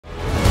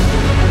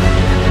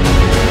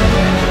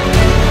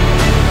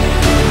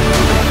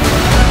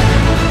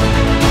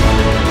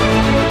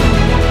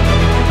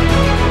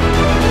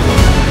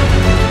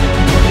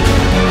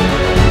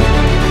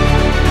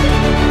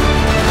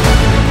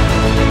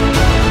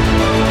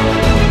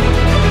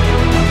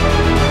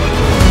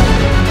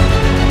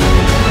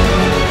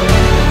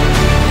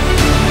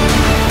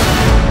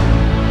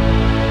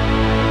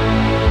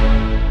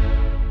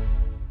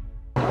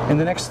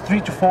next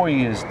 3 to 4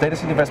 years, data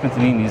center investment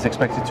in India is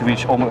expected to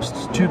reach almost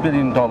 $2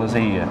 billion a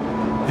year.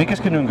 Vikas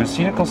Kanungo,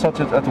 Senior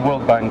Consultant at the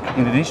World Bank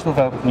in the Digital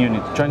Development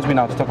Unit, joins me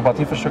now to talk about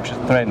infrastructure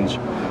trends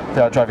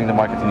that are driving the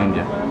market in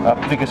India.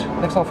 Vikas,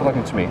 thanks a lot for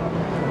talking to me.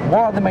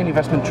 What are the main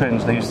investment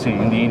trends that you see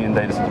in the Indian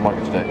data center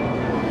market today?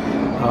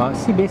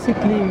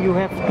 Basically you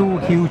have two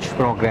huge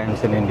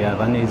programs in India.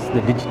 One is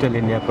the Digital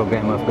India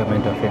program of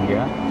Government of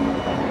India,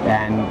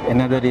 and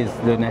another is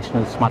the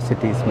National Smart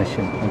Cities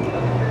Mission.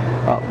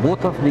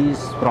 Both of these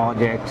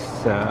projects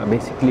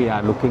basically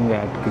are looking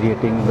at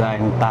creating the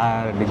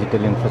entire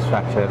digital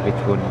infrastructure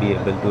which would be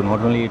able to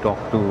not only talk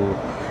to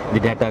the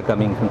data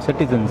coming from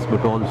citizens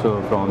but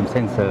also from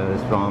sensors,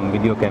 from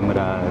video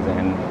cameras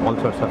and all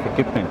sorts of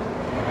equipment.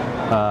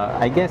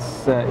 I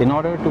guess in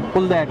order to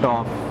pull that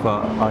off,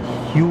 a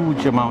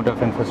huge amount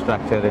of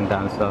infrastructure in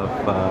terms of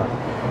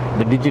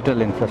the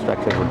digital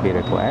infrastructure would be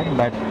required,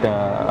 but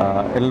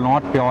it will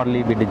not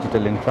purely be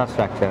digital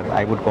infrastructure.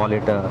 I would call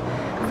it a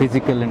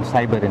physical and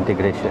cyber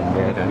integration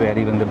where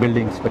even the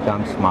buildings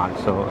become smart.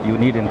 So you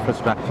need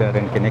infrastructure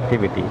and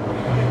connectivity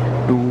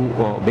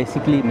to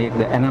basically make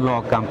the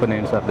analog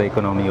components of the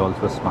economy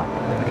also smart.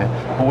 Okay.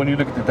 But when you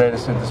look at the data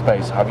center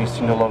space, have you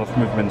seen a lot of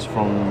movements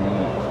from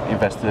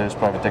investors,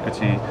 private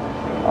equity?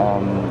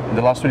 In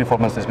the last 24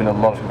 months, there's been a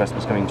lot of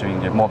investments coming to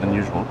India, more than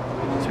usual.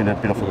 It's been a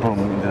bit of a boom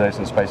in the data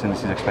center space, and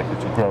this is expected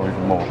to grow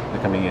even more in the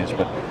coming years.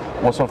 But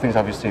what sort of things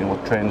have you seen?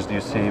 What trends do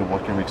you see?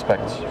 What can we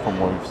expect from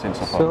what we've seen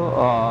so far? So,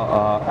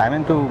 I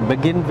mean, to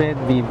begin with,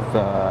 we've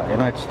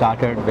it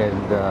started with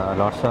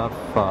lots of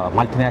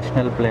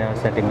multinational players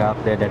setting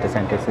up their data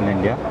centers in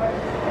India.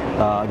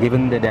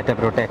 Given the data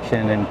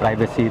protection and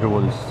privacy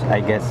rules,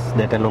 I guess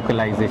data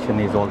localization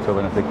is also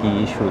one of the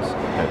key issues.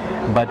 Okay.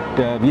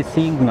 But we're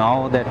seeing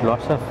now that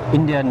lots of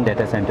Indian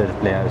data center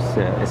players,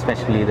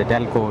 especially the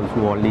telcos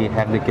who already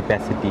have the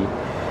capacity,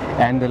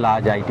 and the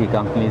large IT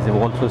companies have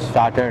also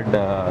started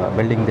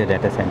building their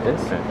data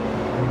centers.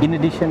 Okay. In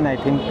addition, I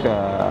think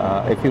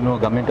if you know,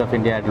 Government of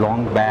India had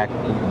long back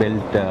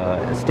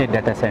built state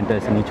data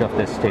centers in each of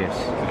the states.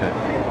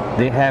 Okay.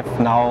 They have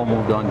now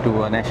moved on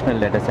to a national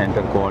data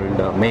center called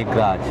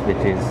Marques, which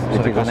is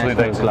a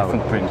national cloud.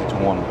 Footprint into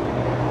one.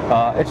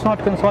 It's not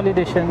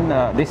consolidation.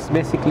 This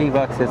basically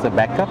works as a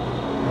backup.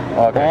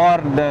 Okay.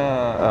 Or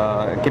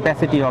the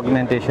capacity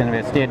augmentation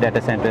where state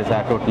data centers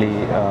are totally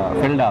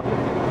filled up.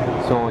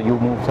 So you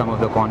move some of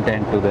the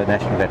content to the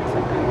national data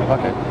center.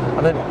 Okay.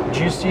 And then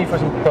do you see, for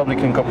example, public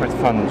and corporate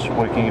funds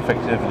working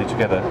effectively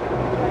together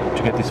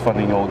to get this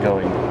funding all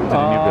going into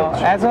the new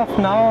builds? As of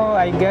now,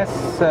 I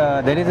guess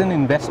there is an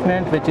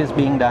investment which is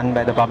being done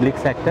by the public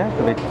sector,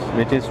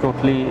 which is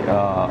totally,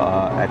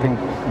 I think,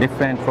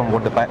 different from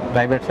what the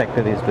private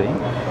sector is doing.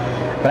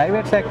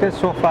 Private sector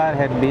so far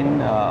had been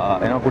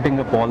putting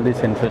up all this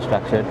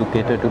infrastructure to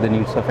cater to the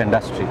needs of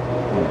industry.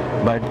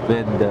 But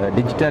with the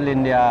Digital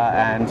India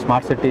and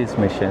Smart Cities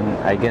Mission,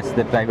 I guess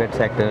the private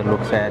sector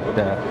looks at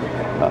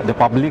the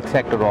public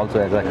sector also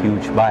as a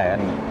huge buyer,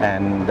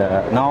 and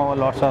now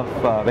lots of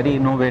very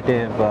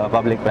innovative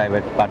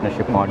public-private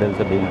partnership models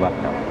are being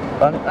worked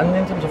out. And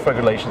in terms of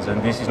regulations,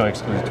 and this is not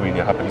exclusive to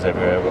India, happens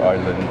everywhere,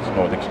 Ireland,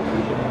 Nordics,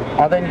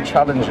 are there any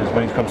challenges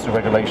when it comes to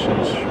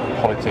regulations,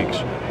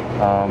 politics?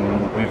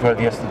 We've heard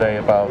yesterday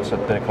about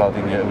the Cloud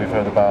India, we've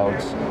heard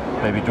about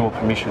maybe dual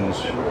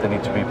permissions that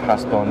need to be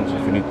passed on. So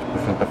if you need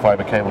to put the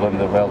fiber cable on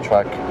the rail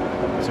track,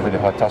 it's a really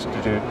hard task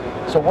to do.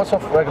 So what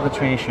sort of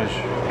regulatory issues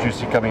do you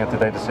see coming at the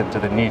data center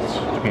that needs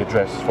to be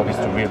addressed for this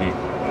to really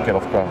get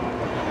off ground?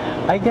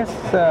 I guess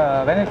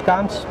when it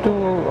comes to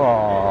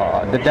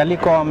the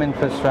telecom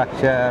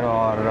infrastructure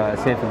or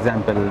say for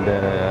example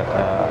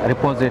the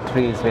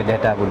repositories where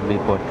data would be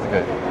put,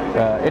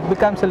 it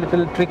becomes a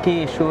little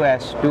tricky issue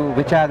as to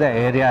which are the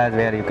areas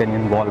where you can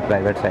involve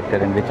private sector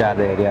and which are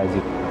the areas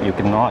you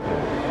cannot.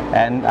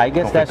 And I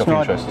guess that's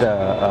not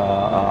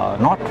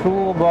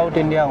true about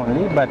India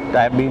only, but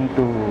I've been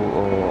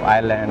to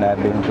Ireland,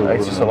 I've been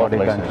to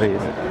Nordic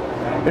countries.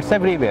 It's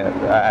everywhere.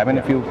 I mean,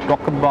 if you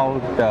talk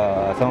about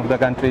some of the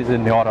countries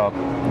in Europe,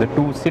 the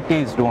two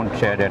cities don't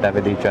share data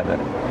with each other.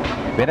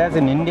 Whereas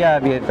in India,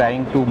 we are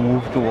trying to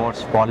move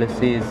towards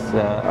policies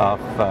of,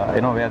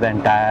 where the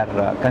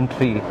entire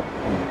country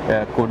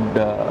could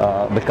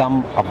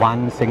become a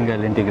one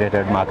single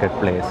integrated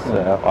marketplace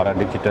or a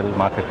digital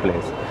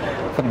marketplace.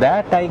 For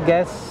that, I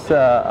guess,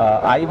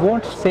 I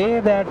won't say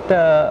that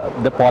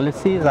the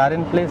policies are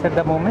in place at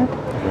the moment,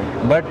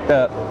 but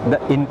the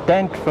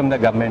intent from the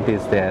government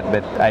is there.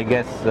 But I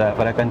guess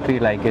for a country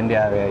like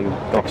India, where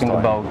you're talking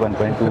about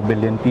 1.2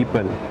 billion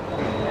people,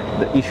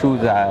 the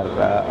issues are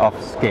of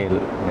scale.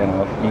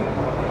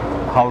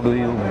 How do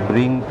you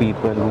bring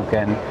people who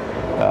can,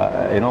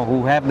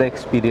 who have the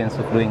experience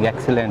of doing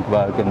excellent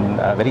work in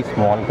very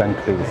small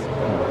countries?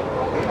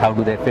 How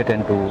do they fit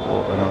into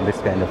this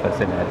kind of a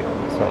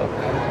scenario? So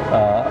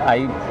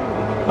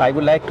I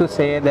would like to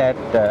say that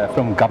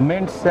from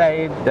government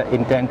side, the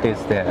intent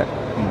is there.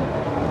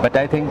 But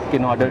I think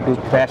in order to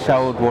thrash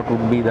out what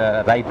would be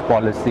the right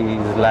policies,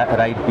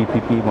 right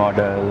PPP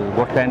model,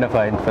 what kind of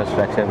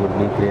infrastructure would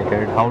be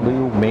created, how do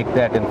you make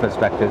that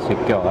infrastructure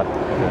secure,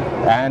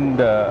 and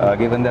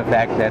given the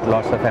fact that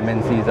lots of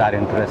MNCs are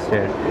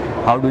interested,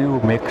 how do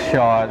you make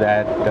sure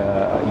that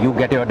you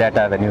get your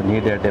data when you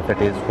need it if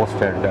it is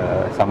hosted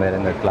somewhere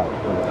in the cloud?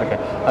 Okay,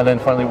 and then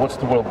finally, what's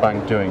the World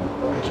Bank doing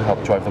to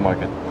help drive the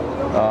market?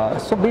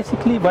 So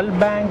basically, World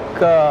Bank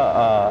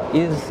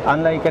is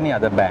unlike any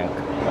other bank.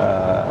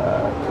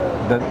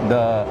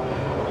 The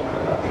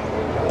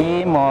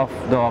aim of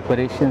the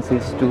operations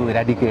is to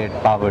eradicate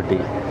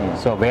poverty.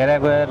 So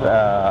wherever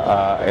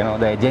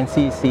the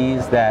agency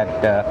sees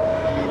that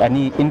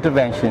any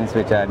interventions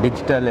which are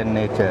digital in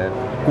nature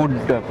could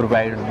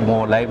provide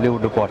more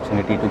livelihood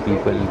opportunity to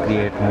people,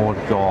 create more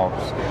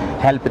jobs,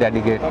 help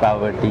eradicate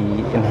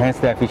poverty, enhance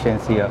the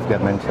efficiency of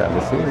government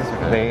services,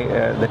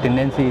 the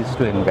tendency is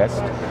to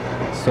invest.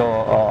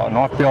 So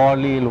not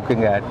purely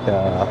looking at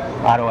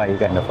ROI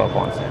kind of a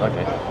concept.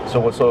 Okay. So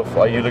what sort of,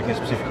 are you looking at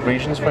specific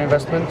regions for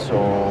investments,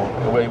 or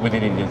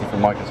within India,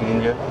 different markets in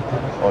India,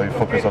 or you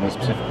focus on a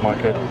specific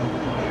market?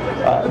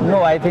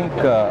 No, I think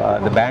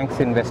the bank's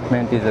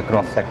investment is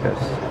across sectors.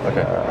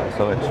 Okay.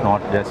 So it's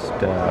not just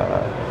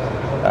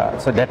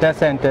so data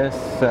centers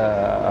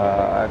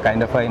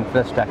kind of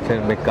infrastructure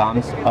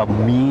becomes a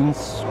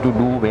means to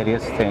do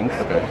various things.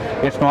 Okay.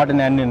 It's not an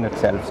end in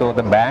itself. So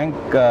the bank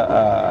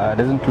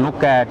doesn't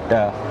look at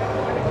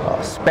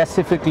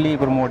specifically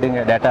promoting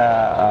a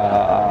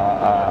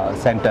data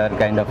center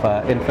kind of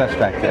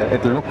infrastructure.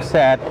 It looks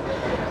at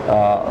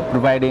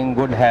providing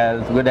good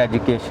health, good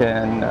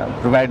education,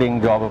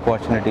 providing job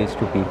opportunities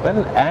to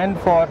people, and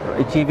for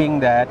achieving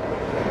that,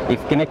 if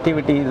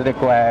connectivity is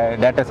required,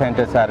 data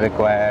centers are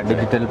required,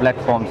 digital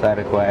platforms are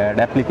required,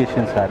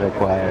 applications are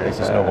required. This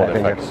is snowball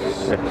effect.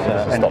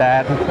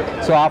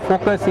 So our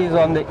focus is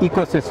on the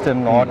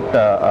ecosystem, not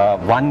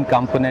one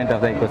component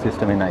of the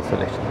ecosystem in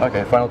isolation.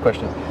 Okay, final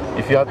question.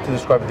 If you had to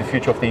describe the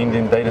future of the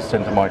Indian data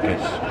center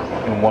market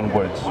in one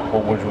word,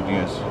 what word would you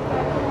use?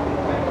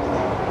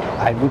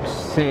 I would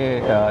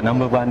say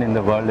number one in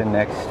the world in the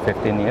next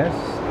 15 years.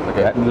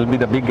 Okay. That will be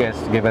the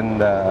biggest given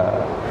the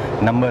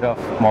number of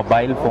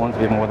mobile phones.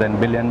 We have more than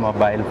 1 billion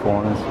mobile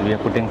phones. We are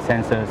putting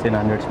sensors in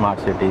 100 smart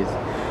cities.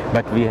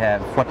 But we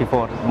have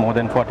more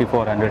than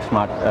 4,400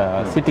 smart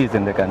cities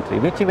in the country,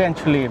 which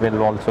eventually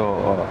will also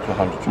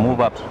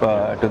move up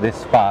to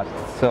this path.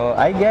 So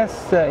I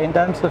guess in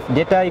terms of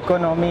data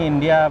economy,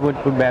 India would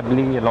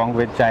probably, along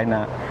with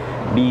China,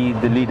 be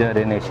the leader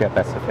in Asia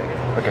Pacific.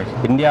 Okay.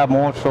 India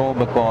more so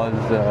because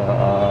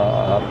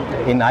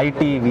in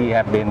IT we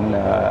have been,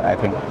 I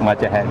think,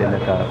 much ahead in the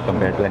curve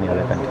compared to any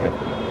other country.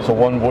 So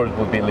one word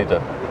would be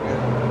leader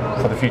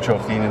for the future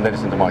of the Indian data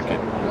center market,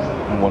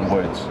 in one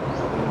word.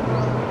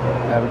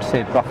 I would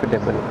say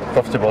profitable.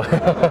 Profitable.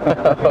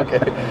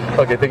 Okay.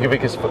 Okay. Thank you,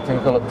 Vikas.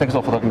 Thanks a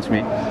lot for talking to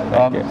me.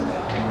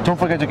 Don't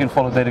forget you can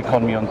follow Data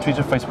Economy on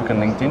Twitter, Facebook, and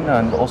LinkedIn,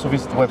 and also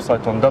visit the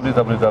website on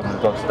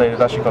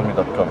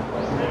www.data-economy.com.